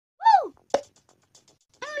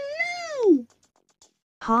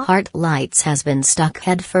Heart lights has been stuck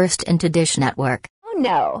headfirst into Dish Network. Oh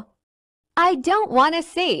no. I don't want to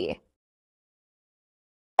see.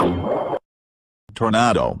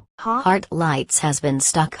 Tornado. Heart lights has been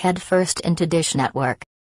stuck headfirst into Dish Network.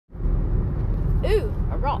 Ooh,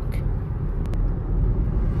 a rock.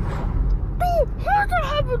 No, how did that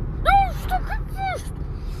happen? No, stop it first!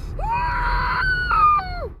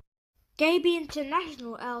 Gaby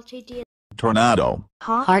International Ltd. Tornado.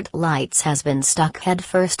 Heart lights has been stuck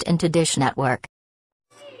headfirst into Dish Network.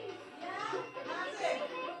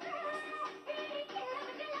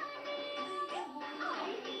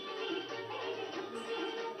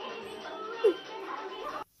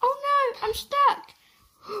 Oh no, I'm stuck!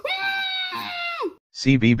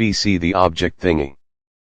 CBBC the object thingy.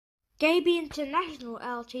 Gaby International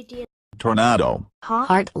Ltd. Tornado.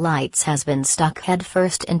 Heart lights has been stuck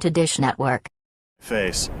headfirst into Dish Network.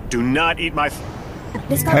 Face. Do not eat my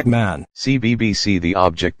Pac-Man. CBBC the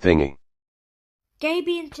object thingy.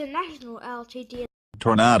 Gaby International Ltd.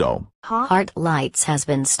 Tornado. Heart lights has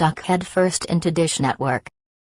been stuck headfirst into Dish Network.